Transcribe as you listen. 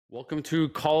Welcome to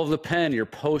Call of the Pen, your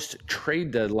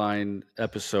post-trade deadline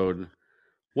episode.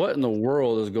 What in the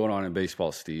world is going on in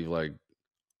baseball, Steve? Like,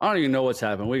 I don't even know what's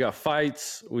happened. We got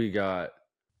fights. We got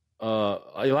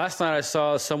last night I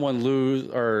saw someone lose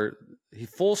or he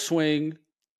full swing.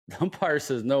 The umpire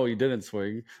says no, he didn't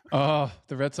swing. Oh,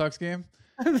 the Red Sox game?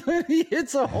 And then he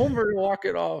hits a homer to walk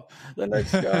it off. The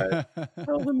next guy. That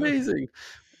was amazing.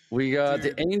 We got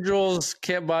the Angels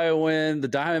can't buy a win. The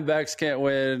Diamondbacks can't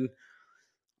win.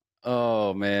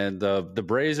 Oh man, the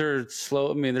Braves are slow.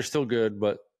 I mean, they're still good,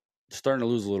 but starting to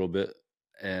lose a little bit.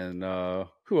 And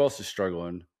who else is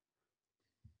struggling?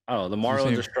 I don't know. The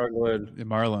Marlins are struggling. The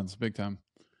Marlins, big time.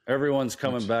 Everyone's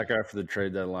coming back after the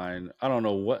trade deadline. I don't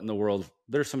know what in the world.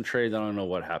 There's some trades. I don't know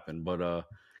what happened, but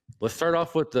let's start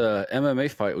off with the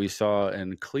MMA fight we saw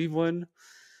in Cleveland.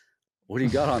 What do you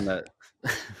got on that?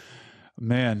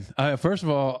 Man, first of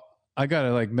all, I got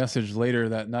a message later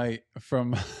that night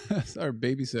from our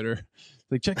babysitter.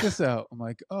 Like, check this out. I'm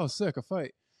like, oh, sick, a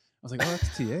fight. I was like, oh,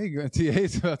 that's TA.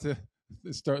 TA's about to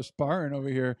start sparring over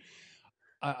here.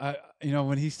 I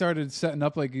when he started setting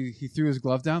up, like he threw his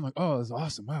glove down, like, oh, that's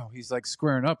awesome. Wow, he's like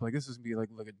squaring up. Like this is gonna be like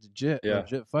a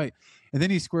legit fight. And then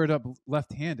he squared up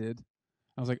left-handed.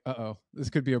 I was like, uh-oh, this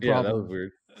could be a problem. Yeah, that was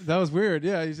weird. That was weird.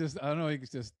 Yeah, he's just, I don't know, he's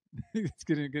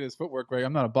going to get his footwork right.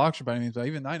 I'm not a boxer by any means, but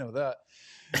even I know that.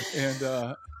 And,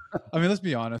 I mean, let's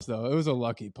be honest, though. It was a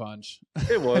lucky punch.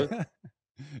 It was.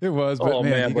 It was,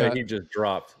 but he just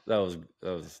dropped. That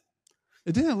was.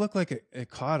 It didn't look like it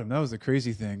caught him. That was the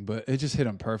crazy thing, but it just hit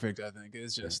him perfect, I think.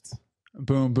 It's just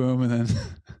boom, boom, and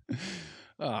then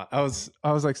I was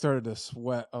like started to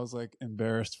sweat. I was like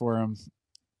embarrassed for him.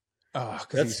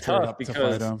 That's tough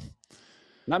because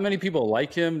not many people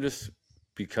like him just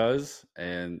because,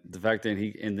 and the fact that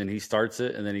he starts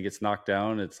it and then he gets knocked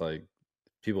down, it's like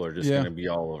people are just going to be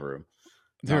all over him.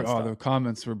 The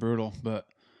comments were brutal, but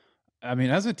I mean,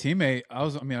 as a teammate, I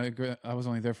was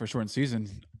only there for a short season.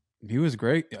 He was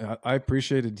great. I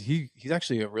appreciated. He's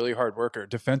actually a really hard worker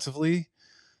defensively.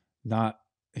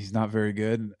 He's not very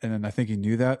good, and I think he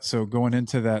knew that. So going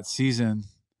into that season.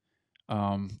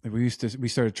 We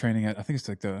started training at, I think it's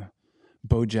like the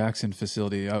Bo Jackson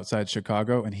facility outside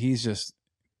Chicago. And he's just,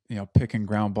 picking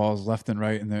ground balls left and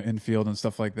right in the infield and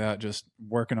stuff like that, just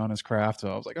working on his craft.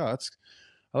 So I was like, I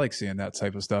like seeing that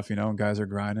type of stuff, and guys are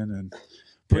grinding and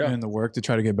putting in the work to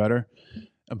try to get better.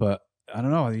 But I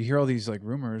don't know. You hear all these like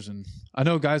rumors, and I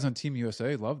know guys on Team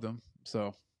USA loved them.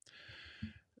 So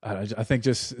I think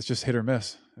it's just hit or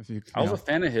miss. I was a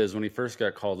fan of his when he first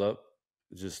got called up.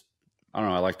 I don't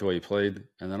know. I liked the way he played.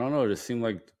 And then I don't know. It just seemed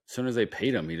like as soon as they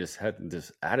paid him, he just had this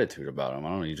attitude about him. I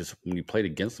don't know. When you played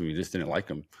against him, you just didn't like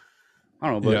him. I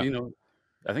don't know.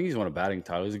 But, I think he's won a batting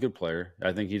title. He's a good player.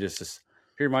 I think he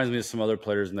reminds me of some other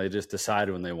players, and they just decide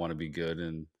when they want to be good.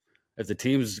 And if the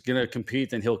team's going to compete,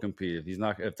 then he'll compete.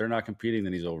 If they're not competing,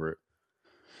 then he's over it.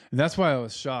 And that's why I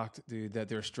was shocked, dude, that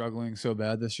they're struggling so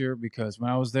bad this year, because when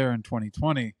I was there in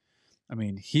 2020, I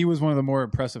mean, he was one of the more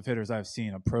impressive hitters I've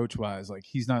seen approach-wise. Like,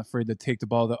 he's not afraid to take the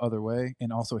ball the other way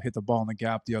and also hit the ball in the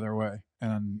gap the other way.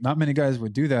 And not many guys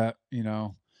would do that,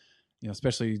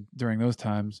 especially during those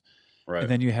times. Right. And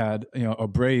then you had,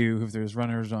 Abreu, if there's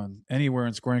runners on anywhere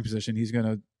in scoring position, he's going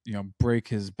to, break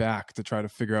his back to try to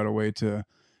figure out a way to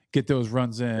get those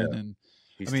runs in. Yeah. And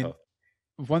he's tough.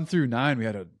 1 through 9, we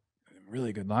had a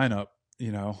really good lineup.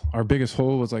 Our biggest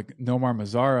hole was like Nomar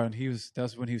Mazara, and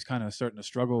that's when he was kind of starting to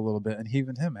struggle a little bit. And he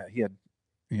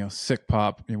had, sick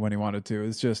pop when he wanted to.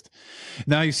 It's just,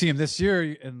 now you see him this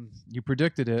year and you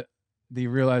predicted it. You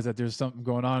realize that there's something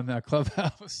going on in that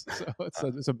clubhouse.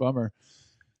 So it's a bummer.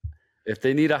 If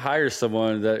they need to hire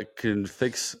someone that can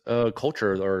fix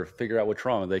culture or figure out what's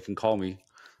wrong, they can call me.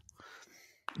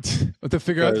 To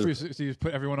figure out, so you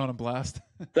put everyone on a blast.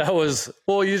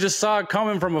 You just saw it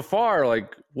coming from afar.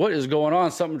 Like, what is going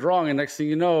on? Something's wrong. And next thing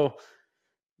you know,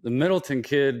 the Middleton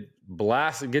kid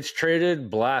gets traded,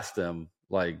 blast them,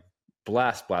 like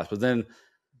blast. But then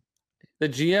the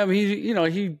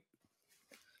GM,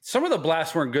 some of the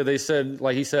blasts weren't good. They said,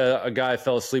 he said a guy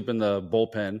fell asleep in the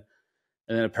bullpen.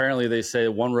 And then apparently they say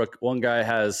one guy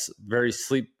has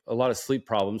a lot of sleep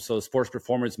problems. So Sports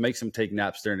Performance makes him take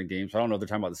naps during the game. So I don't know if they're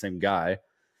talking about the same guy.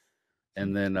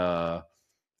 And then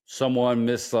someone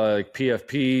missed like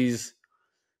PFPs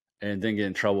and didn't get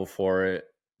in trouble for it.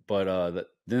 But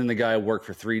then the guy worked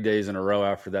for 3 days in a row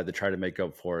after that to try to make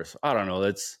up for it. So I don't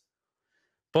know.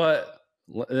 But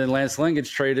then Lance Lynn gets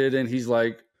traded and he's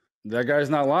like, that guy's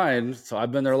not lying. So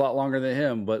I've been there a lot longer than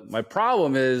him. But my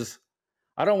problem is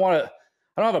I don't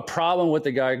have a problem with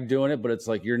the guy doing it, but it's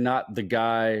like, you're not the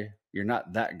guy. You're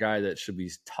not that guy that should be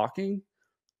talking.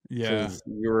 Yeah. because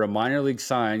you were a minor league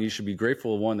sign. You should be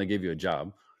grateful, one, they gave you a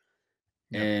job.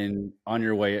 Yep. And on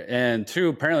your way, and two,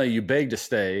 apparently you begged to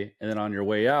stay, and then on your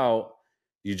way out,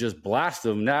 you just blast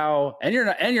them now, and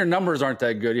your numbers aren't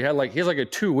that good. He has like a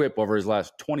 2 whip over his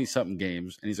last 20 something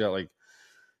games, and he's got like,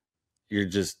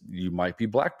 you might be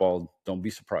blackballed. Don't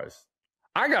be surprised.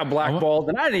 I got blackballed,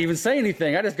 and I didn't even say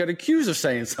anything. I just got accused of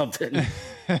saying something.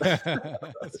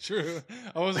 That's true.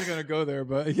 I wasn't gonna go there,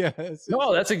 but yeah.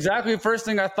 No, that's exactly the first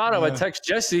thing I thought of. I text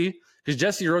Jesse because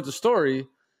Jesse wrote the story.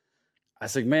 I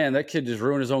said, man, that kid just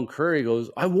ruined his own career. He goes,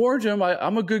 I warned him.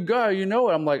 I'm a good guy. You know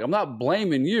it. I'm like, I'm not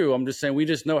blaming you. I'm just saying we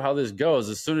just know how this goes.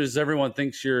 As soon as everyone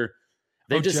thinks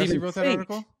Jesse wrote that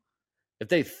article? If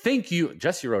they think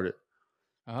Jesse wrote it.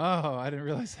 Oh, I didn't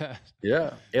realize that.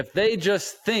 Yeah. If they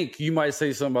just think you might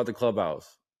say something about the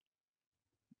clubhouse,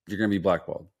 you're going to be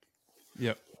blackballed.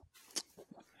 Yep.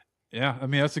 Yeah. I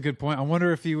mean, that's a good point. I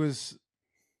wonder if he was,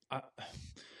 I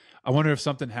wonder if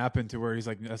something happened to where he's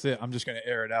like, that's it. I'm just going to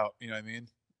air it out. You know what I mean?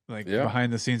 Like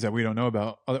behind the scenes that we don't know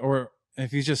about, or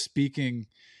if he's just speaking,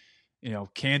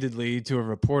 candidly to a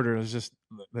reporter,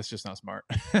 that's just not smart.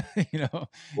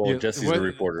 Well, Jesse's a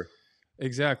reporter.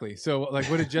 Exactly. So like,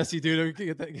 what did Jesse do to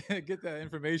get that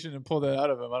information and pull that out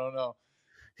of him? I don't know.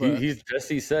 But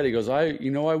Jesse said, he goes, I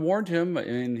warned him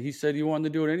and he said he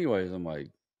wanted to do it anyways. I'm like,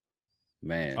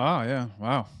 man. Oh yeah.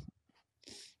 Wow.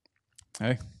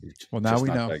 Hey, well, now we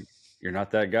know. You're not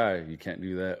that guy. You can't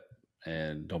do that.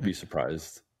 And don't be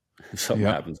surprised if something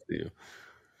happens to you.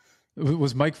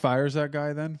 Was Mike Fiers that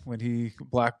guy then when he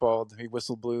blackballed, he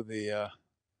whistle blew the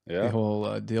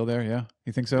whole deal there? Yeah.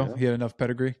 You think so? Yeah. He had enough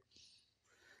pedigree?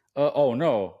 Oh,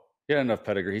 no. He had enough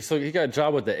pedigree. He got a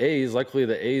job with the A's. Luckily,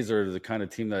 the A's are the kind of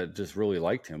team that just really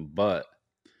liked him. But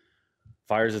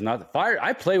Fiers is not.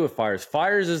 I play with Fiers.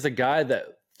 Fiers is the guy that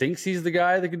thinks he's the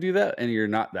guy that can do that, and you're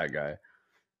not that guy.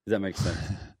 Does that make sense?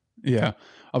 Yeah.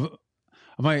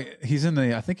 He's in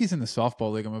the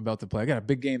softball league I'm about to play. I got a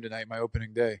big game tonight, my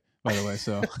opening day, by the way.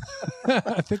 So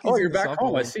I think you're back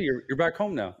home. League. I see you're back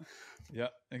home now. Yeah.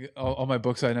 All my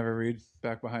books I never read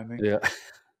back behind me. Yeah.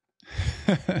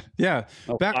 Yeah.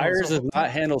 Fiers does not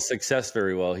handle success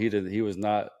very well. He was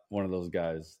not one of those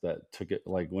guys that took it.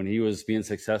 Like when he was being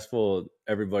successful,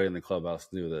 everybody in the clubhouse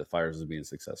knew that Fiers was being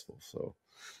successful. So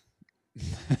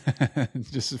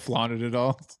just flaunted it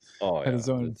all. Oh, yeah. Had his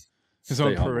own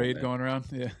parade humble, going around.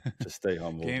 Yeah. Just stay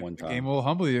humble one time. Game will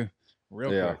humble you real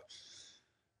quick.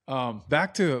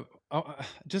 Back to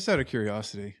just out of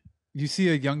curiosity, you see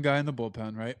a young guy in the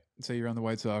bullpen, right? Say you're on the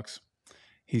White Sox.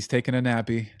 He's taking a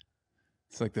nappy.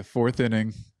 It's like the 4th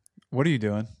inning. What are you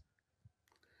doing?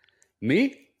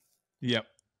 Me? Yep.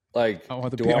 Like I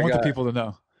want the people to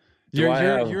know.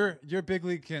 You're big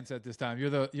league Kents at this time.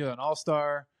 You're an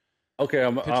all-star. Okay,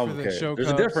 I'm okay. There's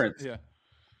a difference.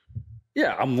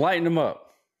 Yeah, I'm lighting them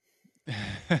up.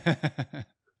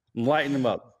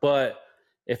 But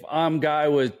if I'm guy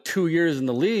with 2 years in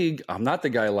the league, I'm not the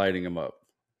guy lighting him up.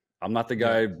 I'm not the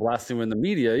guy blasting him in the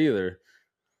media either.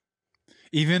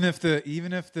 Even if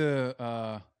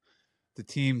the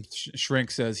team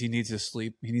shrink says he needs to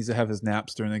sleep, he needs to have his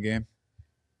naps during the game.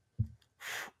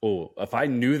 Oh, if I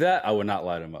knew that, I would not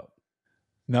light him up.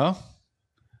 No,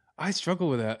 I struggle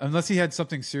with that unless he had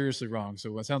something seriously wrong.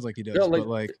 So it sounds like he does. Yeah,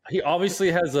 but he obviously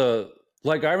has I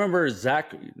remember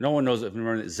Zach. No one knows if you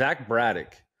remember Zach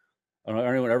Braddock. I don't know if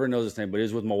anyone ever knows his name, but he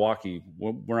was with Milwaukee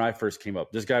when I first came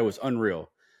up. This guy was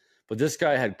unreal, but this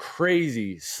guy had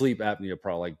crazy sleep apnea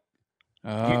problem.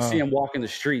 You'd see him walking the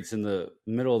streets in the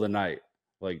middle of the night,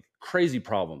 like crazy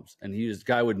problems, and this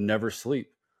guy would never sleep.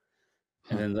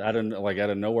 And then out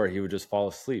of nowhere, he would just fall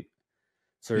asleep.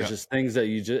 So there's just things that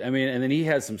and then he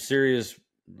had some a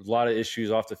lot of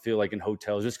issues off the field, like in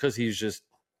hotels, just because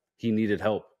he needed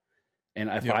help. And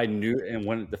if I knew, and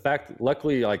when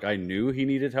luckily, I knew he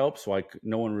needed help, so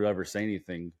no one would ever say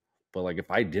anything. But if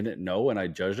I didn't know and I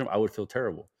judged him, I would feel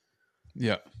terrible.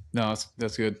 Yeah, no,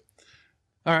 that's good.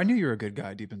 All right, I knew you were a good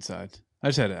guy deep inside. I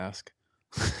just had to ask.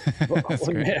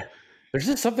 Man, there's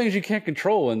just some things you can't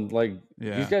control, and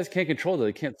these guys can't control that.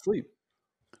 They can't sleep.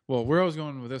 Well, where I was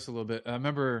going with this a little bit, I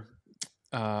remember.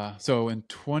 So in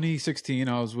 2016,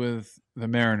 I was with the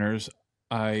Mariners.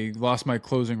 I lost my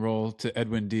closing role to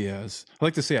Edwin Diaz. I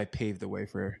like to say I paved the way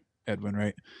for Edwin,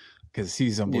 right? Because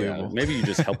he's unbelievable. Yeah, maybe you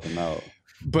just helped him out.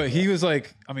 But he was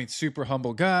super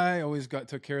humble guy. Always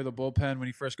took care of the bullpen. When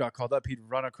he first got called up, he'd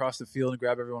run across the field and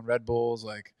grab everyone Red Bulls.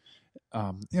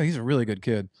 He's a really good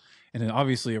kid. And then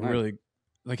obviously he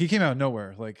came out of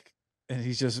nowhere. And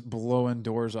he's just blowing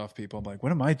doors off people. I'm like,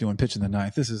 what am I doing pitching the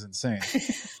ninth? This is insane.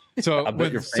 So I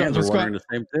bet your fans are wondering the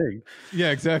same thing.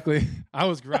 Yeah, exactly. I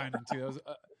was grinding too.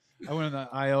 I went on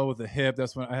the IL with a hip.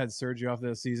 That's when I had surgery off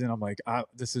that season. I'm like, I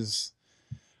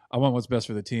want what's best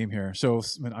for the team here. So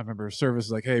when I remember service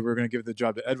was like, hey, we're going to give the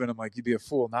job to Edwin. I'm like, you'd be a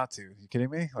fool not to. You kidding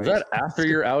me? Was Like, that after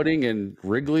your outing in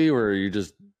Wrigley where you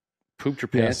just pooped your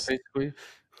pants, yes. basically?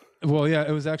 Well, yeah,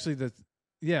 it was actually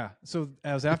so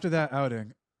as after that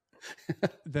outing,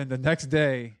 then the next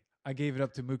day I gave it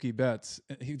up to Mookie Betts.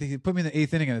 He put me in the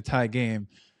 8th inning in a tie game,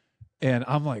 and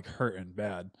I'm like hurting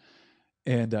bad,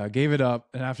 and gave it up.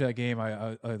 And after that game,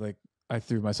 I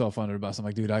threw myself under the bus. I'm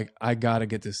like, dude, I gotta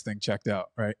get this thing checked out.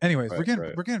 Right. Anyways,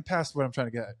 Right, we're getting past what I'm trying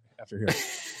to get after here.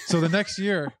 So the next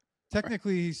year,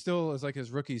 technically, he still is like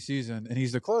his rookie season, and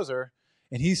he's the closer,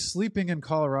 and he's sleeping in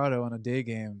Colorado on a day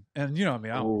game. And I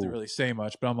mean, I don't really say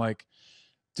much, but I'm like,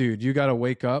 dude, you got to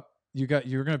wake up. You're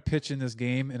going to pitch in this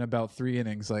game in about 3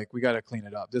 innings. Like, we got to clean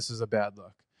it up. This is a bad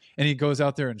look. And he goes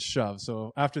out there and shoves.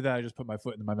 So after that, I just put my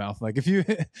foot in my mouth. Like, if you're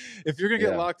going to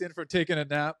get locked in for taking a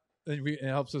nap, and it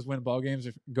helps us win ball games,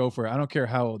 go for it. I don't care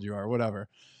how old you are, whatever,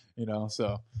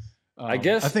 So I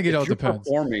guess I think it all depends.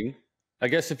 I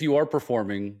guess if you are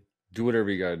performing, do whatever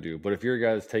you got to do. But if you're a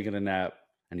guy that's taking a nap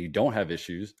and you don't have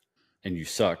issues and you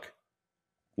suck,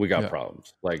 we got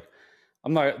problems. Like,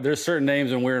 there's certain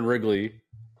names when we're in Wrigley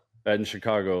in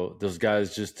Chicago, those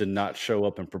guys just did not show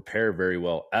up and prepare very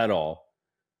well at all.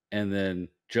 And then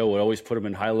Joe would always put them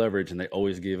in high leverage and they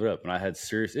always gave it up. And I had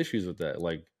serious issues with that.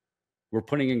 Like, we're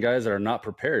putting in guys that are not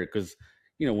prepared because,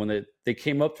 when they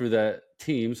came up through that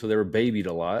team, so they were babied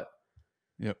a lot.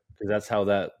 Yep. Because that's how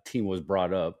that team was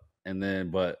brought up. And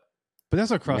then, but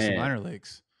that's across the minor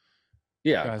leagues.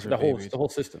 Yeah, the whole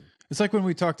system. It's like when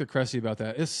we talked to Cressy about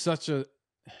that.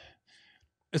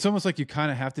 It's almost like you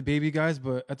kind of have to baby guys,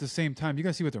 but at the same time, you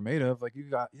guys see what they're made of. Like, you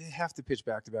have to pitch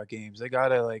back-to-back games. They got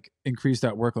to like increase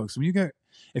that workload. So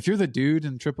if you're the dude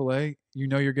in AAA,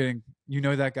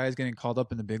 that guy's getting called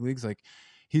up in the big leagues. Like,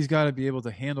 he's got to be able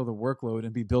to handle the workload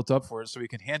and be built up for it so he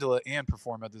can handle it and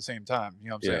perform at the same time.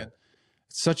 You know what I'm saying?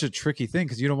 It's such a tricky thing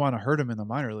because you don't want to hurt him in the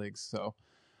minor leagues. So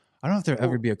I don't know if there'll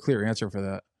ever be a clear answer for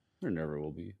that. There never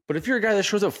will be. But if you're a guy that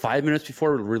shows up 5 minutes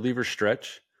before a reliever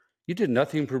stretch, you did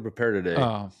nothing to prepare today.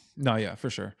 No, yeah, for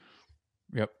sure.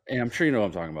 Yep. And I'm sure you know what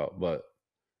I'm talking about, but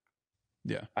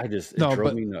yeah, it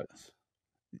drove me nuts.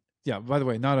 Yeah. By the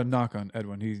way, not a knock on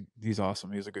Edwin. He's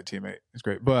awesome. He's a good teammate. He's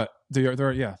great. But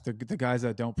the guys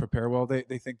that don't prepare well, they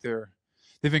think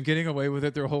they've been getting away with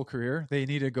it their whole career. They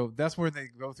need to go. That's where they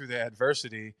go through the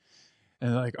adversity.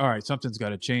 And they're like, all right, something's got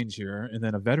to change here. And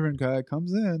then a veteran guy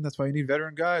comes in. That's why you need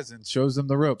veteran guys and shows them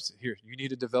the ropes. Here, you need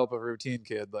to develop a routine,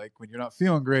 kid. Like, when you're not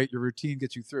feeling great, your routine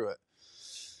gets you through it.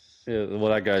 Yeah,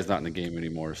 well, that guy's not in the game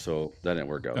anymore, so that didn't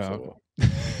work out so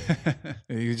well.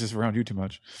 He's just around you too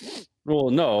much.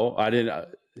 Well, no, I didn't.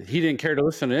 He didn't care to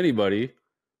listen to anybody.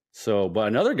 So, but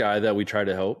another guy that we tried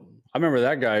to help, I remember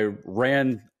that guy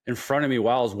ran in front of me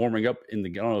while I was warming up I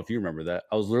don't know if you remember that.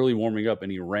 I was literally warming up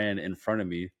and he ran in front of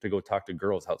me to go talk to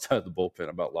girls outside of the bullpen. I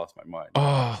about lost my mind.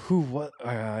 Oh, what?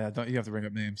 I don't, you have to bring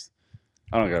up names.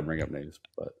 I don't got to bring up names,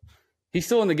 but he's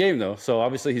still in the game though. So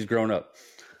obviously he's grown up.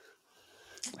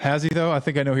 Has he though? I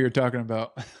think I know who you're talking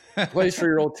about. Plays for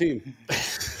your old team.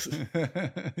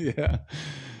 Yeah.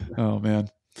 Oh man.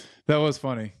 That was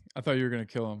funny. I thought you were going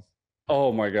to kill him.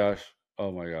 Oh my gosh.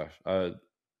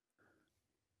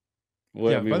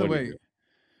 By the way,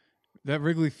 that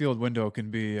Wrigley Field window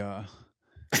can be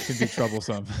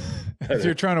troublesome. If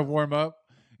you're trying to warm up,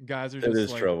 guys are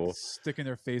just like sticking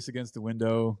their face against the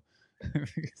window.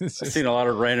 I've seen a lot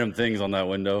of random things on that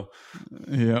window.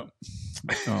 Yeah.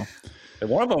 Oh. And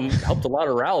one of them helped a lot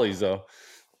of rallies though.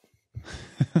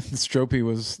 Stropey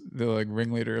was the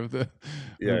ringleader of the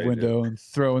window and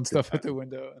throwing stuff at the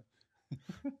window.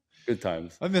 Good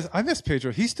times. I miss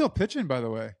Pedro. He's still pitching, by the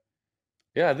way.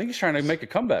 Yeah, I think he's trying to make a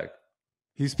comeback.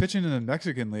 He's pitching in the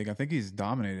Mexican League. I think he's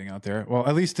dominating out there. Well,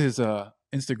 at least his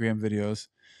Instagram videos.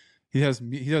 He does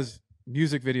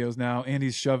music videos now, and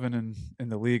he's shoving in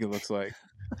the league, it looks like.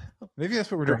 Maybe that's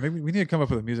what we're doing. Maybe we need to come up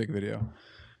with a music video.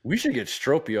 We should get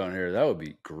Stropey on here. That would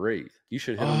be great. You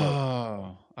should hit him up.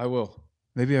 Oh, I will.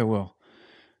 Maybe I will.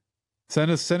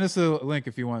 Send us a link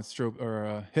if you want Strop,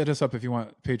 or hit us up if you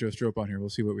want Pedro Strop on here. We'll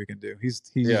see what we can do. He's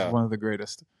one of the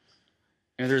greatest.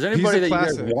 And if there's anybody that you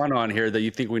guys want on here that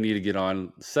you think we need to get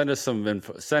on, send us some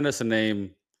info. Send us a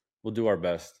name. We'll do our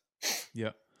best.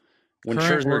 Yep. When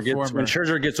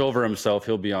Scherzer gets over himself,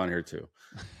 he'll be on here too.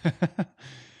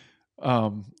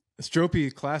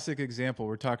 Stropey, classic example.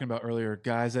 We're talking about earlier,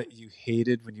 guys that you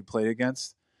hated when you played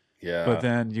against. Yeah. But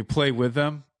then you play with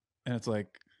them, and it's like,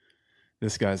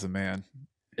 this guy's a man.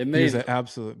 He's an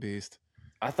absolute beast.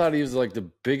 I thought he was like the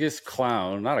biggest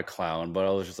clown. Not a clown, but I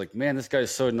was just like, man, this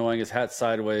guy's so annoying. His hat's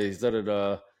sideways.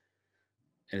 Da-da-da.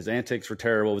 and his antics were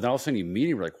terrible. But then all of a sudden you meet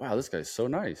him, you're like, wow, this guy's so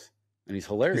nice. And he's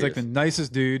hilarious. He's like the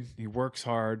nicest dude. He works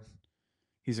hard.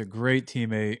 He's a great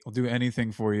teammate. Will do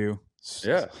anything for you.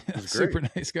 Yeah, he's great. Super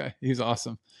nice guy. He's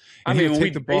awesome. And I mean, when we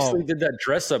basically did that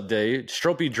dress up day,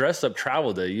 Stropey dress up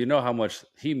travel day, you know how much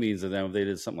he means to them if they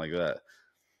did something like that.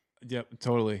 Yep,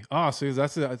 totally. Oh, so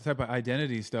that's the type of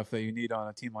identity stuff that you need on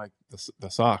a team like the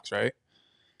Sox, right?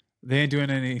 They ain't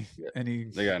doing any.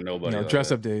 They got nobody like dress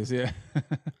that. up days. Yeah.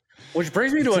 Which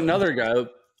brings me to another guy.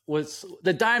 Was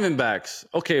the Diamondbacks.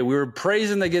 Okay, we were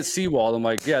praising they get Seawald. I'm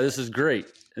like, yeah, this is great.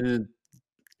 And then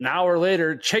an hour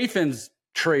later, Chafin's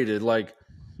traded. Like,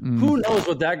 who knows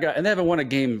what that guy – and they haven't won a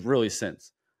game really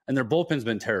since. And their bullpen's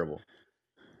been terrible.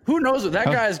 Who knows what – that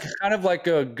guy is kind of like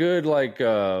a good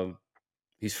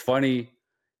he's funny.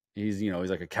 He's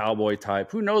like a cowboy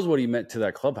type. Who knows what he meant to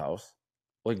that clubhouse?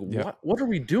 Like, what are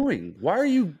we doing? Why are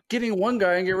you getting one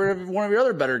guy and get rid of one of your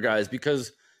other better guys?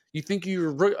 Because – you think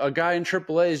a guy in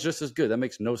AAA is just as good. That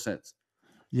makes no sense.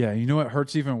 Yeah, you know what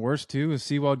hurts even worse, too, is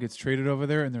Seawald gets traded over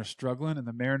there, and they're struggling, and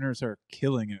the Mariners are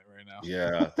killing it right now.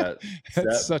 Yeah,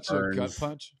 that's such burns. A gut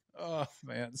punch. Oh,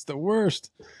 man, it's the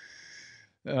worst.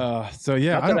 So,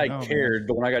 yeah, Not that I cared,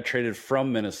 but when I got traded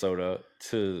from Minnesota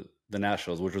to the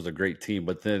Nationals, which was a great team,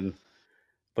 but the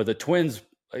Twins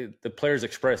 – the Players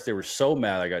expressed they were so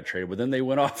mad I got traded, but then they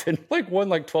went off and won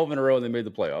 12 in a row and they made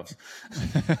the playoffs.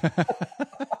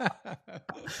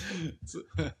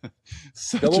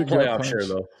 Double playoff share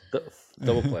though.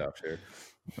 Double playoff share.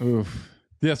 Oof.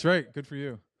 Yes, right. Good for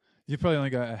you. You probably only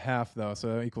got a half though,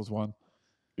 so that equals one.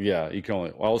 Yeah, you can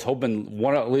only. Well, I was hoping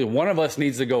one of us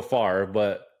needs to go far,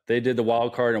 but they did the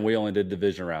wild card and we only did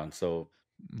division round. So,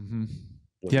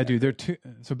 yeah, dude, they're two.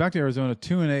 So back to Arizona,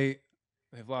 2-8.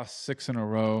 They've lost 6 in a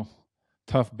row.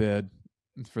 Tough bid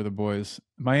for the boys.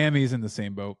 Miami's in the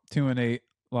same boat. 2-8,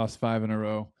 lost 5 in a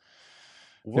row.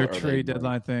 Their trade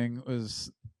deadline thing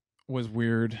was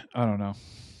weird. I don't know.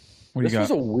 This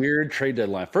was a weird trade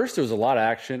deadline. First, there was a lot of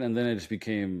action, and then it just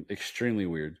became extremely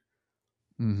weird.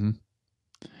 Mm-hmm.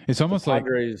 It's almost like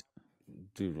Padres.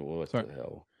 Dude, what the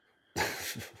hell?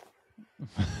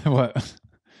 What?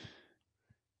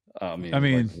 I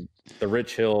mean, the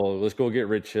Rich Hill. Let's go get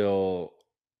Rich Hill.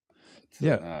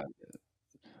 Yeah.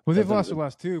 Well, they've lost the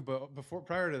last 2, but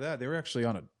prior to that, they were actually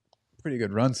on a pretty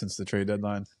good run since the trade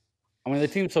deadline. I mean, the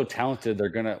team's so talented. They're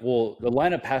gonna. Well, the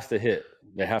lineup has to hit.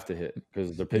 They have to hit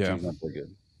because their pitching's not very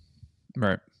good.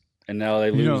 Right. And now they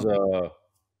lose.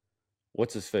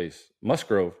 What's his face?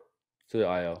 Musgrove to the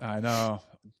IL. I know.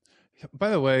 By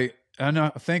the way, I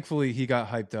know. Thankfully, he got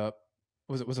hyped up.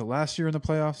 Was it last year in the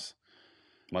playoffs?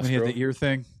 Musgrove? When he had the ear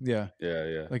thing? Yeah.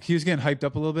 Yeah. Like he was getting hyped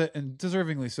up a little bit, and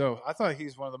deservingly so. I thought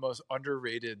he's one of the most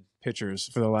underrated pitchers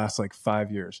for the last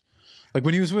 5 years. Like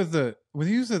when he was with the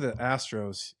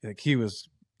Astros, like he was,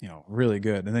 really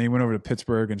good. And then he went over to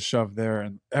Pittsburgh and shoved there.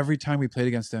 And every time we played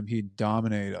against him, he'd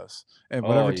dominate us at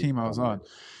whatever team I was on.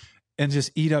 And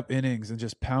just eat up innings and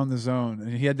just pound the zone.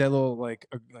 And he had that little like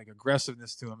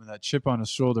aggressiveness to him and that chip on his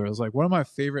shoulder. It was like one of my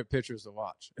favorite pitchers to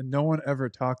watch. And no one ever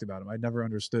talked about him. I never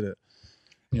understood it.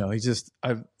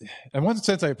 In one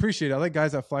sense, I appreciate it. I like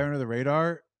guys that fly under the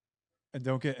radar and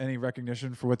don't get any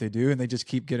recognition for what they do, and they just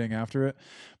keep getting after it.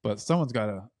 But someone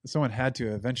had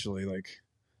to eventually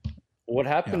What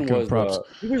happened was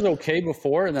he was okay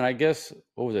before, and then I guess,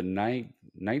 what was it,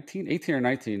 18 or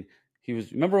 19?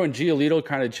 Remember when Giolito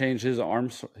kind of changed his arm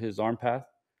path?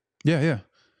 Yeah.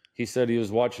 He said he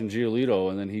was watching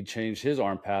Giolito, and then he changed his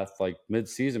arm path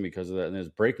mid-season because of that, and his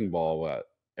breaking ball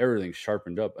everything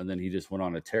sharpened up, and then he just went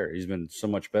on a tear. He's been so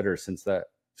much better since that.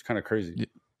 It's kind of crazy. Yeah,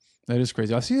 that is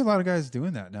crazy. I see a lot of guys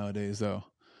doing that nowadays, though.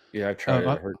 Yeah, I've tried it.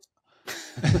 It hurts.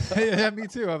 Yeah, me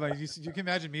too. I'm like, you can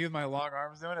imagine me with my long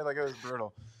arms doing it. Like it was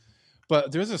brutal.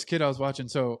 But there's this kid I was watching,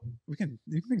 so we can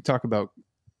talk about.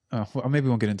 Well, maybe we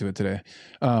won't get into it today.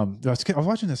 I was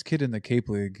watching this kid in the Cape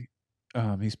League.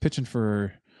 He's pitching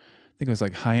for, I think it was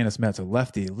Hyannis Mets, a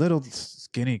lefty, little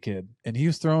skinny kid, and he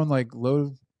was throwing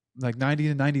low. 90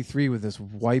 to 93 with this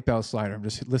wipeout slider. I'm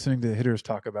just listening to the hitters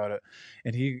talk about it.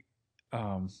 And he,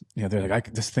 they're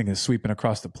like, this thing is sweeping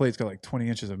across the plate. It's got 20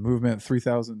 inches of movement,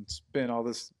 3,000 spin, all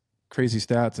this crazy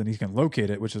stats. And he can locate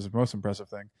it, which is the most impressive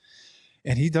thing.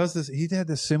 And he does this. He had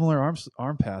this similar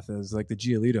arm path as the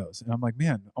Giolitos. And I'm like,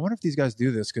 man, I wonder if these guys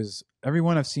do this, because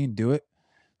everyone I've seen do it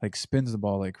spins the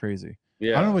ball like crazy.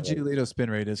 Yeah, I don't know what Giolito's spin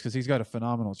rate is, because he's got a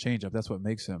phenomenal changeup. That's what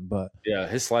makes him. But yeah,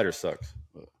 his slider sucks.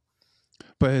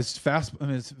 But his fastball,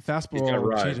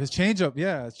 his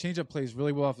changeup plays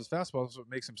really well off his fastball. That's what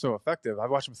makes him so effective. I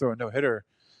watched him throw a no-hitter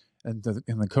in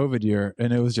the COVID year,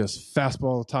 and it was just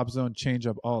fastball, top zone,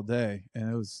 changeup all day,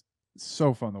 and it was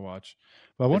so fun to watch.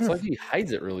 But I wonder It's if like he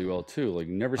hides it really well too. Like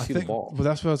you never I see the think. ball. Well,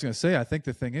 that's what I was going to say. I think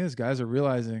the thing is, guys are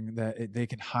realizing that they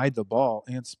can hide the ball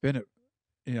and spin it,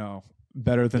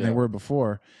 better than they Yeah. were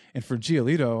before. And for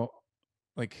Giolito,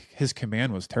 like his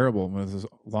command was terrible with his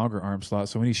longer arm slot.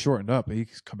 So when he shortened up,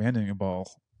 he's commanding a ball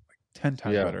like 10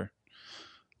 times Yeah. better.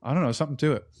 I don't know, something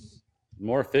to it.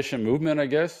 More efficient movement, I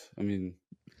guess. I mean,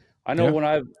 I know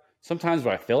Yeah. sometimes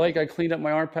when I feel like I cleaned up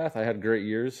my arm path, I had great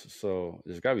years. So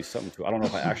there's got to be something to it. I don't know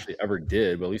if I actually ever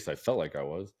did, but at least I felt like I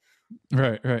was.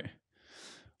 Right. Well,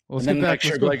 let's And get then back. next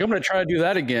year, Let's I'd be go. like, I'm going to try to do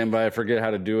that again, but I forget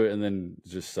how to do it and then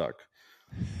just suck.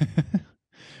 It's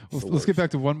the Let's get worst. back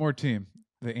to one more team,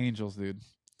 the Angels, dude.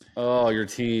 Oh, your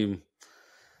team.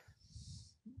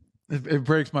 It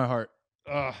breaks my heart.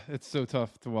 It's so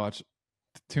tough to watch.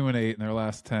 2-8 in their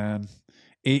last 10,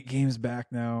 8 games back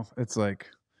now. It's like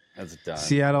That's done.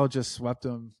 Seattle just swept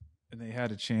them, and they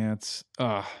had a chance. You could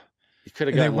have And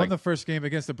they gotten won like, the first game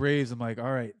against the Braves. I'm like,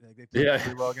 all right, they played yeah,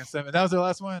 pretty well against them, and that was their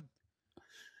last win.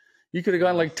 you could have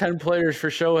gotten like 10 players for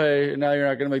Shohei, and now you're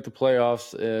not going to make the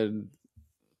playoffs. And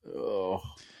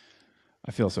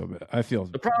I feel so bad. I feel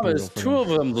the problem is, for two them. of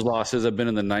them losses have been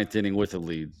in the ninth inning with a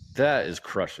lead. That is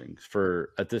crushing for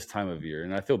at this time of year,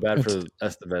 and I feel bad for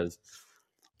Estevez.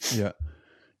 Yeah,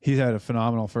 he's had a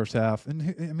phenomenal first half, and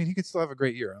he could still have a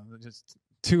great year. Just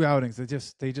 2 outings, they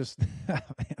just they just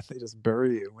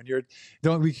bury you when you're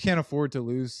we can't afford to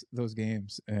lose those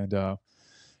games, and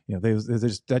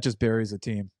that just buries the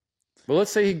team. Well,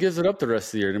 let's say he gives it up the rest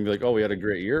of the year and be like, "Oh, we had a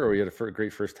great year, or we had a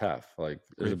great first half." Like,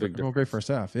 there's a big difference. Great first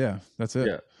half. Yeah, that's it.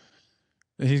 Yeah,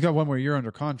 And he's got one more year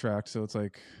under contract, so it's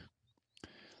like,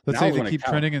 let's Now say is they when it keep counts.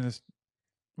 trending in this.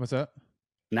 What's that?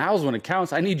 Now's when it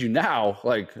counts. I need you now.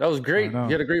 Like, that was great. know.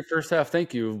 You had a great first half.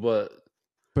 Thank you, but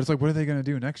But it's like, what are they going to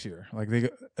do next year? Like,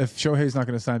 if Shohei's not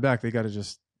going to sign back, they got to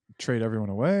just trade everyone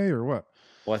away, or what?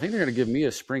 well, I think they're going to give me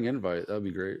a spring invite. That'd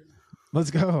be great.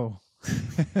 Let's go.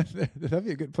 That'd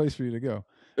be a good place for you to go.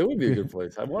 It would be a good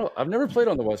place. I've never played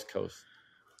on the West Coast.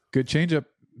 Good changeup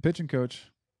pitching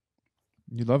coach.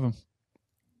 You love him.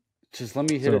 Just let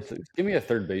me hit it. Give me a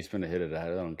third baseman to hit it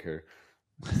at. I don't care.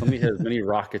 Just let me hit as many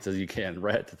rockets as you can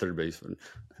right at the third baseman.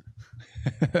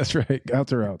 That's right.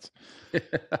 Outs are outs.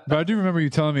 But I do remember you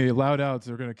telling me loud outs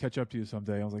are going to catch up to you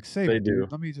someday. I was like, save They it, do.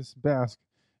 dude. Let me just bask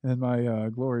in my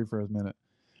glory for a minute.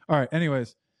 All right.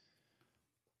 Anyways,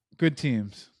 good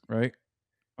teams, right?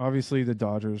 Obviously, the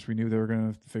Dodgers. We knew they were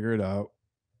going to figure it out.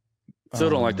 Still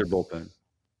don't like their bullpen.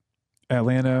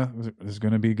 Atlanta is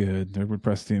going to be good. They're the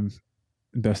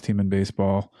best team in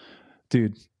baseball.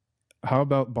 Dude, how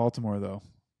about Baltimore, though?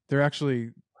 They're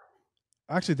actually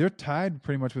they're tied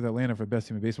pretty much with Atlanta for best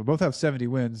team in baseball. Both have 70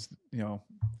 wins.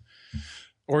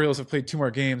 Orioles have played 2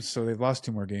 more games, so they've lost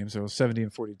 2 more games. So 70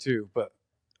 and 42. But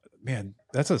man,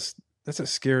 that's a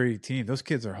scary team. Those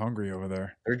kids are hungry over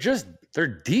there. They're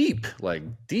deep, like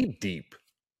deep.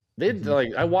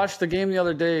 Like, I watched the game the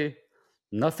other day.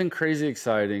 Nothing crazy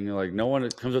exciting. Like, no one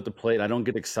comes up the plate. I don't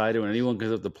get excited when anyone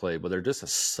comes up the plate, but they're just a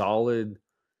solid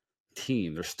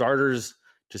team. Their starters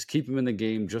just keep them in the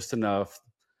game just enough.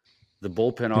 The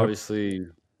bullpen, obviously,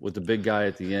 with the big guy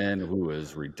at the end, who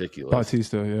is ridiculous.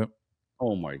 Bautista, yep.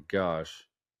 Oh my gosh.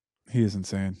 He is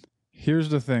insane. Here's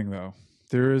the thing, though.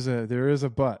 There is a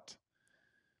but.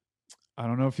 I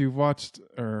don't know if you've watched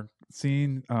or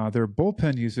seen their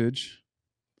bullpen usage.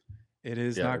 It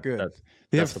is not good.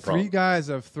 They have 3 guys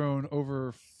that have thrown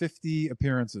over 50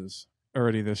 appearances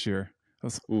already this year.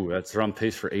 They're on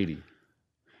pace for 80.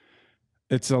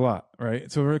 It's a lot, right?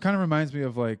 So it kind of reminds me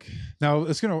of like, now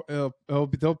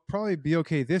they'll probably be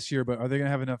okay this year, but are they going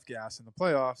to have enough gas in the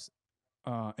playoffs?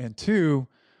 And 2,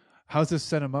 how's this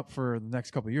set them up for the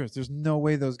next couple of years? There's no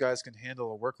way those guys can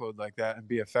handle a workload like that and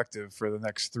be effective for the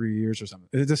next 3 years or something.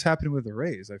 It just happened with the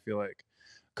Rays. I feel like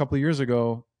a couple of years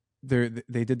ago,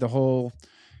 they did the whole,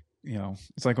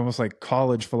 it's like almost like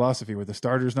college philosophy where the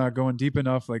starter's not going deep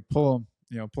enough, like pull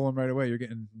them right away. You're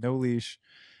getting no leash.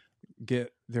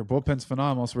 Get their bullpen's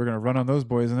phenomenal, so we're going to run on those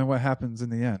boys. And then what happens in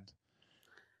the end?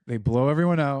 They blow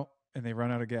everyone out and they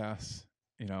run out of gas.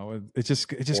 It just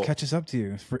catches up to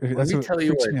you. That's what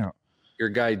freaks me out. Your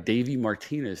guy Davey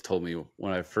Martinez told me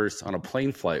when I first on a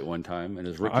plane flight one time in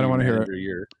his rookie I don't want to hear it.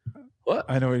 year. What?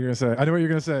 I know what you're going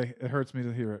to say. It hurts me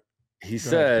to hear it. He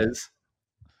says,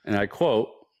 and I quote,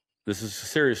 this is a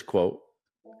serious quote.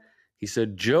 He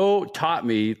said, "Joe taught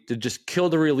me to just kill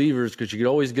the relievers because you could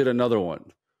always get another one."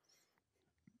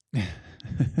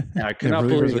 And I could not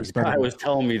believe this guy was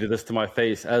telling me this to my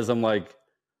face as I'm like,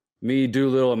 me,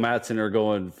 Doolittle, and Matson are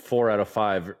going 4 out of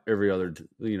 5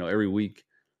 every week.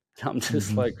 I'm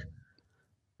just like,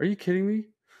 are you kidding me?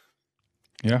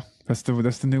 Yeah, that's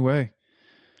the new way.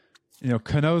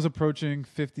 Cano's approaching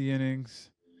 50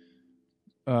 innings.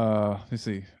 Let's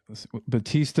see.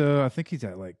 Batista, I think he's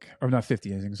at or not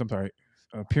 50 innings. I'm sorry,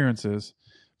 appearances.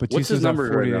 What's his Batista's at number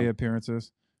right 48 now?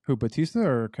 appearances. Who, Batista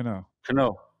or Cano?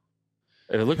 Cano.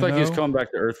 It looked like he was Cano. coming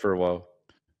back to earth for a while.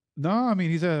 No, I mean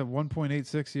he's at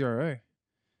 1.86 ERA,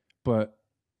 but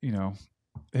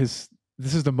his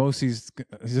this is the most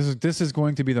this is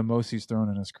going to be the most he's thrown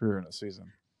in his career in a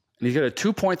season. And he's got a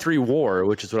 2.3 WAR,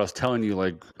 which is what I was telling you.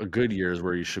 Like a good year is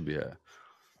where he should be at.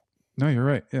 No, you're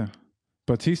right. Yeah,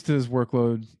 Batista's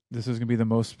workload. This is going to be the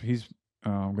most he's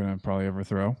going to probably ever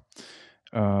throw.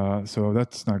 So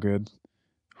that's not good.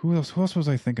 Who else was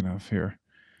I thinking of here?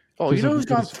 Oh, you know who's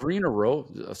gone 3 in a row?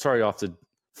 Sorry, off the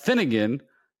Finnegan.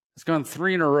 It's gone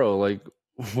 3 in a row. Like,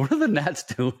 what are the Nats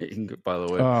doing, by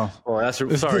the way?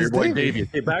 Sorry, your boy Davey.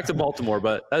 Hey, back to Baltimore,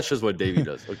 but that's just what Davey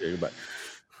does. Okay, goodbye.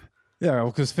 Yeah, well,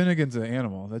 because Finnegan's an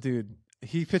animal. That dude,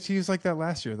 he was like that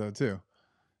last year, though, too.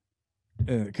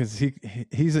 Because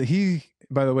he,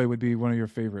 by the way, would be one of your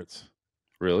favorites.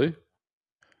 Really?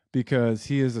 Because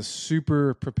he is a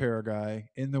super prepare guy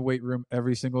in the weight room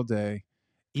every single day.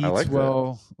 Eats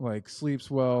well, sleeps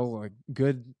well,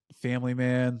 good family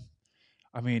man.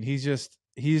 I mean, he's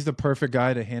the perfect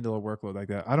guy to handle a workload like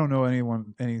that. I don't know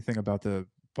anything about the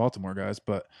Baltimore guys,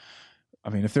 but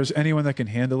I mean, if there's anyone that can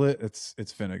handle it,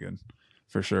 it's Finnegan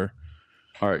for sure.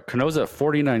 All right, Cano's at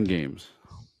 49 games,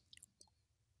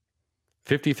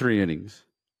 53 innings.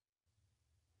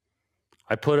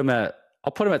 I'll put him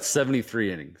at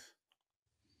 73 innings,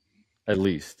 at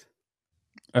least.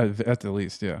 At the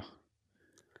least, yeah.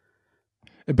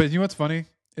 But you know what's funny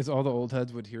is all the old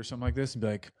heads would hear something like this and be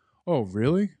like, "Oh,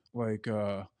 really? Like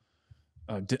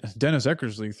Dennis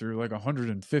Eckersley threw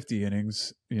 150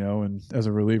 innings, and as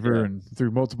a reliever and threw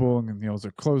multiple, and as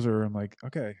a closer." I'm like,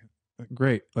 okay,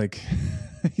 great. Like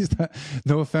he's not.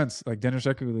 No offense, Dennis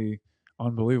Eckersley,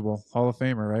 unbelievable Hall of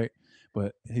Famer, right?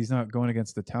 But he's not going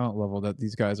against the talent level that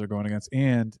these guys are going against,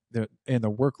 and the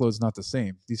workload's not the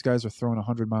same. These guys are throwing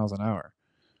 100 miles an hour.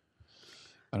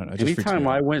 I don't know. Anytime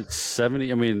I went 70,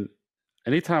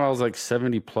 anytime I was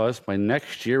 70 plus, my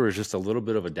next year was just a little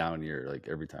bit of a down year,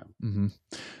 every time. Mm-hmm.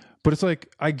 But it's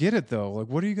I get it though.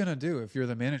 What are you gonna do if you're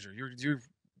the manager?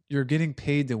 You're getting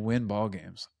paid to win ball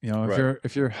games.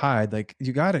 If you're Hyde,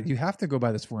 you have to go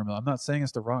by this formula. I'm not saying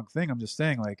it's the wrong thing. I'm just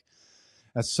saying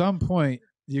at some point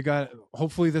you got.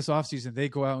 Hopefully this offseason they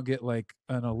go out and get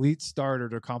an elite starter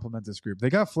to complement this group. They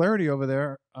got Flaherty over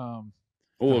there.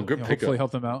 Good pickup. Hopefully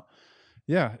help them out.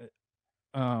 Yeah.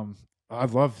 I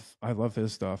love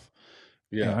his stuff.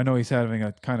 Yeah. I know he's having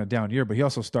a kind of down year, but he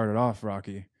also started off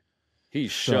rocky. He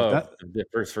shoved the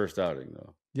first outing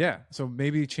though. Yeah. So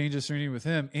maybe change the scenery with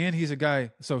him. And he's a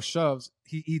guy, so shoves,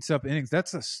 he eats up innings.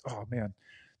 Oh man.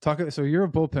 So you're a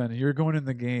bullpen and you're going in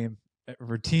the game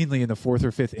routinely in the 4th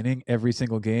or 5th inning every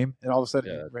single game. And all of a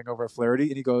sudden you bring over Flaherty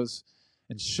and he goes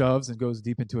and shoves and goes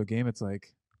deep into a game. It's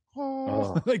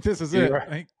this is it.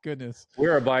 Thank goodness. We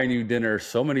are buying you dinner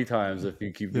so many times if you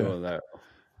keep doing that.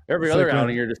 Every other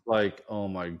outing, you're just oh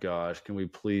my gosh, can we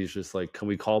please just can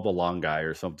we call the long guy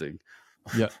or something?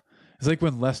 Yeah. It's like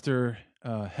when Lester,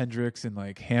 Hendricks, and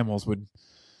Hamels would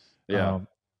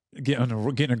get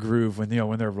in a groove when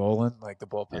they're rolling, the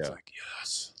bullpen's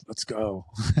yes, let's go.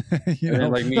 And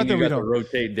then me and you got to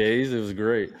rotate days. It was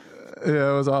great.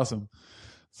 Yeah, it was awesome.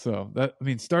 So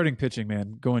starting pitching,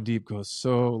 man, going deep goes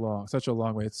such a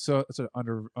long way. It's an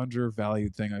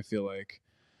undervalued thing. I feel like,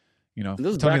 tell me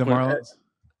the Marlins.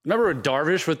 Remember when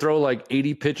Darvish would throw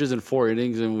 80 pitches in 4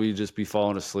 innings and we'd just be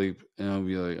falling asleep and I'd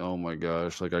be like, oh my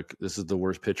gosh, this is the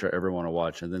worst pitcher I ever want to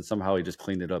watch. And then somehow he just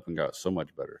cleaned it up and got so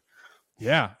much better.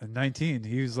 Yeah. In 19,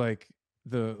 he was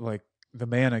the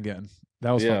man again.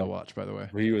 That was fun to watch, by the way.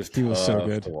 He was so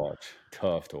good to watch.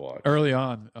 Tough to watch. Early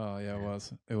on. Oh yeah,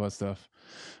 it was tough.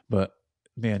 But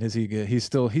man, is he good? He's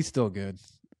still good.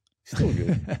 Still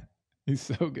good. He's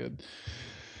so good.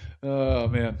 Oh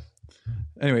man.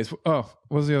 Anyways, what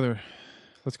was the other?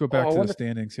 Let's go back to the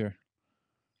standings here.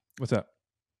 What's up?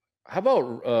 How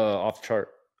about off the chart?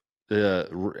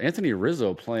 Anthony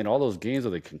Rizzo playing all those games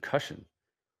with a concussion.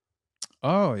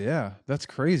 Oh yeah, that's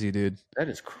crazy, dude. That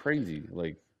is crazy.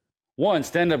 One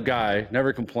stand-up guy,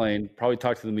 never complained. Probably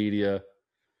talked to the media,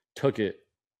 took it,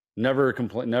 never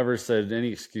complained, never said any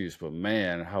excuse. But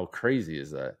man, how crazy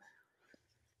is that?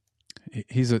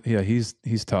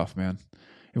 He's tough, man.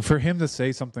 And for him to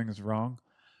say something is wrong,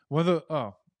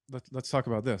 let's talk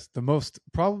about this.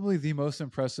 Probably the most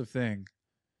impressive thing,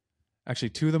 actually,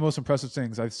 2 of the most impressive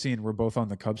things I've seen were both on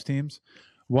the Cubs teams.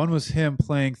 One was him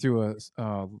playing through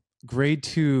a grade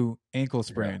 2 ankle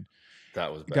sprain. Yeah,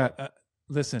 that was bad.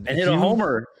 Listen, and hit a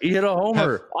homer. He hit a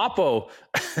homer. Oppo.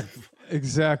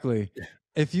 Exactly.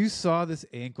 If you saw this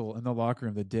ankle in the locker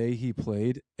room the day he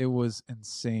played, it was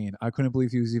insane. I couldn't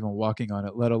believe he was even walking on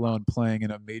it, let alone playing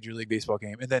in a Major League Baseball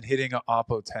game and then hitting an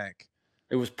Oppo tank.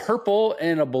 It was purple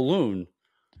and a balloon.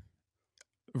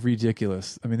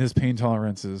 Ridiculous. I mean, his pain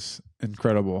tolerance is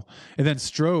incredible. And then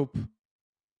Strope,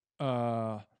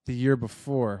 the year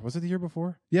before, was it the year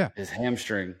before? Yeah. His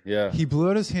hamstring. Yeah. He blew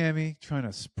out his hammy trying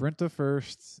to sprint to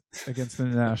first against the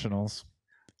Nationals.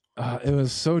 It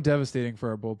was so devastating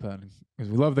for our bullpen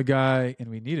because we love the guy and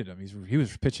we needed him. He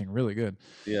was pitching really good.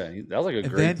 Yeah, that was like a And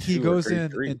grade then he 2 or goes grade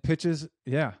in 3. and pitches.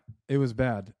 Yeah, it was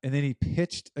bad. And then he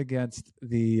pitched against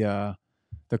the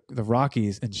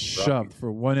Rockies and shoved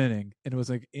for 1 inning. And it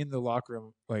was like in the locker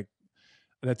room, like,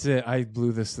 that's it. I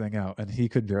blew this thing out, and he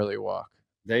could barely walk.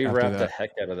 They after wrapped the that.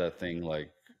 heck out of that thing.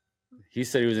 Like, he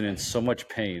said he was in so much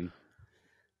pain.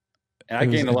 And I It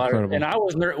was gained a lot of, incredible. and I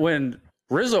was when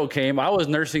Rizzo came, I was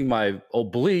nursing my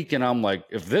oblique, and I'm like,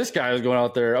 if this guy is going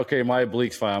out there, okay, my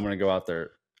oblique's fine. I'm going to go out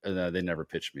there. And they never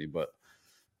pitched me, but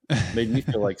made me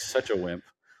feel like such a wimp.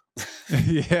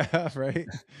 Yeah, right.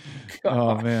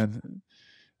 Oh man,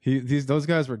 those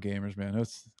guys were gamers, man.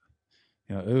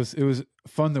 It was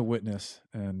fun to witness,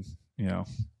 and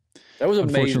That was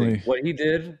amazing. Unfortunately- What he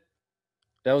did,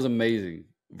 that was amazing.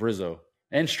 Rizzo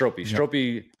and Stropey. Yep.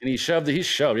 Stropey, and he shoved. He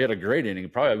had a great inning.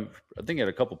 Probably, I think he had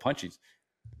a couple punches.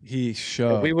 he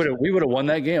shoved. We would have won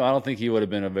that game. I don't think he would have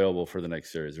been available for the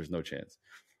next series. There's no chance.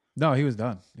 No, he was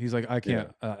done. He's like, I can't,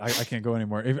 I can't go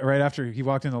anymore. Right after he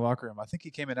walked in the locker room, I think he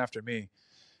came in after me,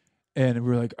 and we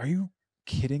were like, "Are you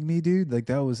kidding me, dude? Like,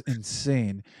 that was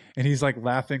insane." And he's like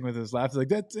laughing with his laugh, like,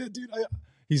 "That's it, dude."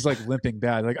 He's like limping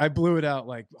bad. Like, I blew it out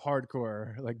like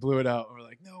hardcore. Like, blew it out. And we're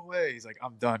like, "No way." He's like,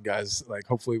 "I'm done, guys. Like,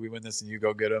 hopefully we win this and you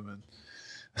go get him."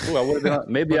 And Ooh, I would have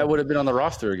been. Maybe I would have been on the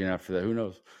roster again after that. Who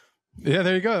knows? yeah,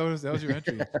 there you go. That was your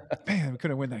entry. Man, we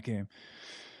couldn't win that game.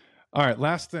 All right,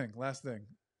 last thing.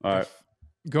 All right.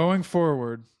 Going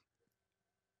forward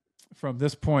from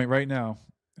this point right now,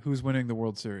 who's winning the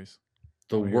World Series?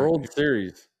 The World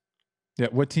Series. Yeah,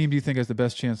 what team do you think has the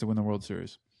best chance to win the World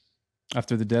Series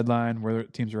after the deadline, where the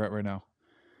teams are at right now?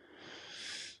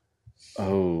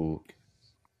 Oh,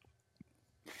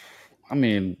 I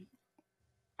mean,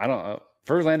 I don't.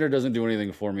 Verlander doesn't do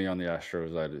anything for me on the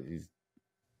Astros. He's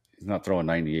not throwing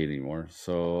 98 anymore.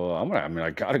 So I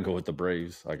got to go with the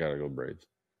Braves. I got to go Braves.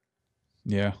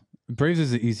 Yeah, Braves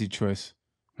is the easy choice,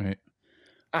 right?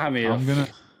 I mean, I'm gonna.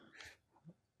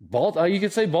 You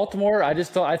could say Baltimore.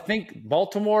 I think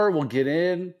Baltimore will get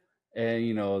in,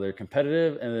 and they're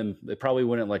competitive, and then they probably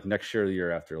win it like next year or the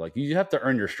year after. Like, you have to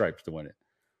earn your stripes to win it.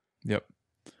 Yep.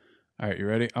 All right, you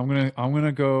ready? I'm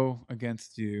gonna go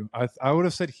against you. I would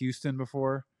have said Houston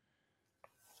before.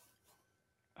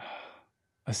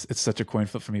 It's such a coin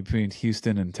flip for me between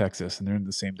Houston and Texas, and they're in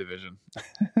the same division.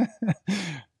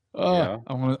 Yeah.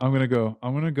 I'm gonna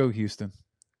go Houston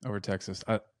over Texas.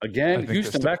 Again,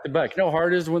 Houston back to back. You know how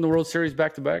hard it is to win the World Series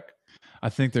back to back? I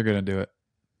think they're gonna do it.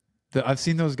 I've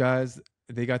seen those guys.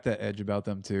 They got that edge about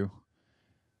them too.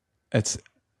 That's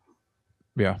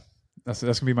gonna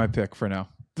be my pick for now.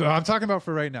 I'm talking about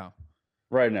for right now.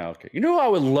 Right now, okay. You know who I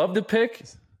would love to pick,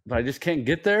 but I just can't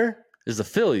get there? Is the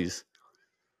Phillies.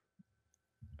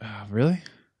 Really?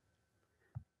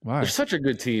 Why? They're such a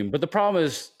good team, but the problem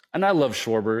is, and I love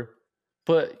Schwarber,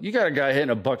 but you got a guy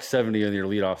hitting $170 in your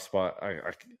leadoff spot.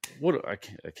 I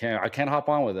can't hop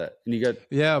on with that. And you got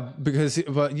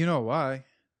but you know why?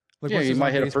 Like, he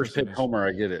might hit a first pitch homer.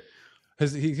 I get it.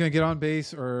 He's gonna get on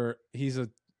base, or he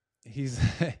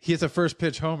hits a first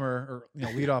pitch homer, or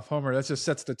leadoff homer. That just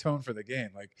sets the tone for the game.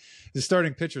 Like, the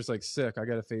starting pitcher's like, sick. I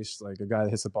got to face like a guy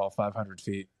that hits the ball 500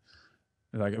 feet.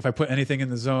 Like, if I put anything in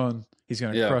the zone, he's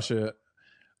gonna crush it.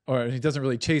 Or he doesn't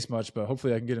really chase much, but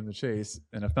hopefully I can get him to chase.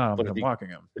 And if not, I'm walking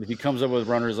him. But if he comes up with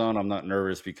runners on, I'm not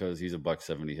nervous because he's a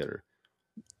 $170 hitter.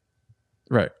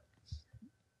 Right.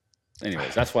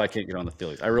 Anyways, that's why I can't get on the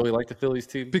Phillies. I really like the Phillies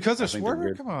team. Because of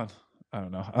Schwarber? Come on. I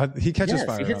don't know. He catches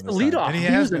fire. He hits the leadoff. And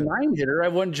he was a 9 hitter. I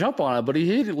wouldn't jump on it, but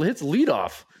he hits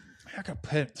leadoff. I got to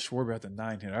put Schwarber at the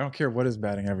 9 hitter. I don't care what his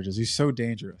batting average is. He's so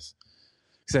dangerous.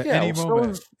 At any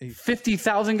moment,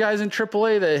 50,000 guys in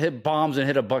AAA that hit bombs and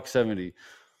hit a $170.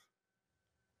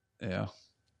 Yeah.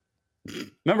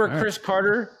 Remember Chris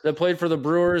Carter that played for the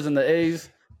Brewers and the A's?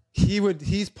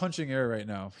 He's punching air right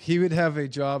now. He would have a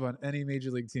job on any major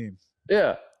league team.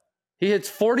 Yeah. He hits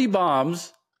 40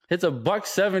 bombs, hits a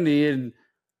 $170, and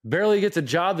barely gets a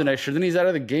job the next year. Then he's out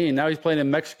of the game. Now he's playing in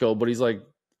Mexico, but he's like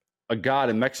a god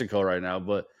in Mexico right now.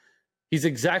 But he's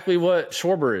exactly what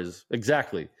Schwarber is.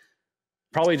 Exactly.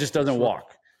 Probably just doesn't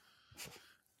walk.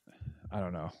 I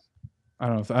don't know. I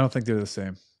don't think they're the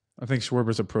same. I think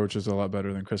Schwarber's approach is a lot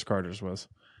better than Chris Carter's was.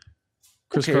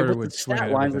 Chris Okay, Carter but the would swing at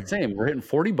stat line's the everything. same. We're hitting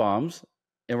 40 bombs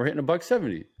and we're hitting a buck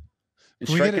 70 and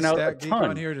Can we get a striking out a stat geek on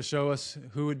ton. here to show us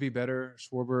who would be better,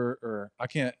 Schwarber or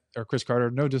Chris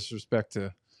Carter? No disrespect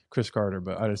to Chris Carter,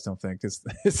 but I just don't think it's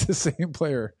it's the same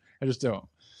player. I just don't.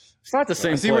 It's not the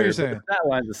same. I see player, what you're but saying. The stat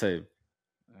line's the same.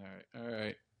 All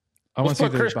right. I Let's want to see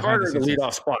put the Chris behind Carter the in the scenes.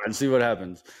 leadoff spot and see what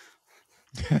happens.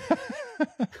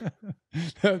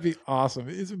 That would be awesome.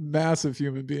 He's a massive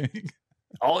human being.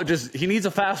 He needs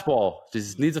a fastball.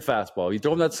 Just needs a fastball. You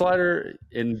throw him that slider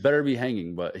and better be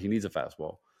hanging, but he needs a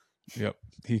fastball. Yep,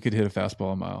 he could hit a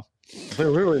fastball a mile. But it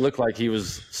literally looked like he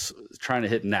was trying to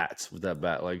hit gnats with that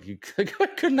bat. Like he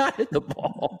could not hit the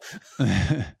ball.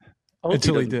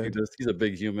 Until he did. He's a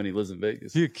big human. He lives in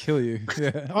Vegas. He'd kill you.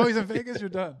 Yeah. Oh, he's in Vegas. You're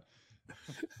done.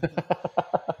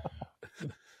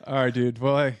 All right, dude.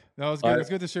 Well, hey, that was good. Right. It's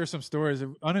good to share some stories.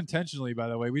 Unintentionally, by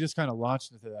the way. We just kind of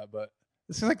launched into that, but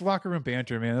this is like locker room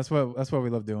banter, man. That's why we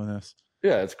love doing this.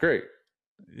 Yeah, it's great.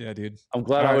 Yeah, dude. I'm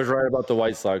glad I was right about the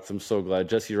White Sox. I'm so glad.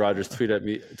 Jesse Rogers tweet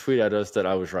at us that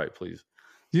I was right, please.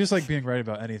 You just like being right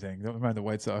about anything. Don't mind the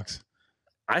White Sox.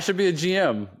 I should be a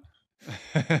GM.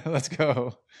 Let's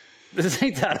go. This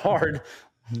ain't that hard.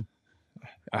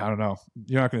 I don't know.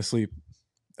 You're not going to sleep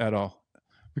at all.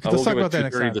 Let's talk about that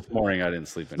next time. This morning, I didn't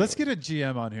sleep. Anyway. Let's get a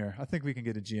GM on here. I think we can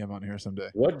get a GM on here someday.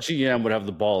 What GM would have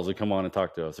the balls to come on and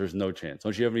talk to us? There's no chance.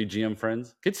 Don't you have any GM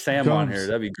friends? Get Sam on here.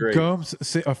 That'd be great. Gomes,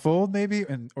 a fold maybe,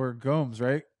 or Gomes,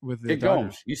 right? With the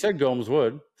Gomes. You said Gomes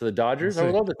would to the Dodgers. I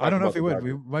would love to. I don't know if he would.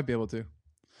 Dodgers. We might be able to.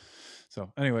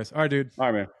 So, anyways, all right, dude. All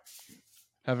right, man.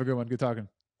 Have a good one. Good talking.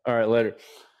 All right, later.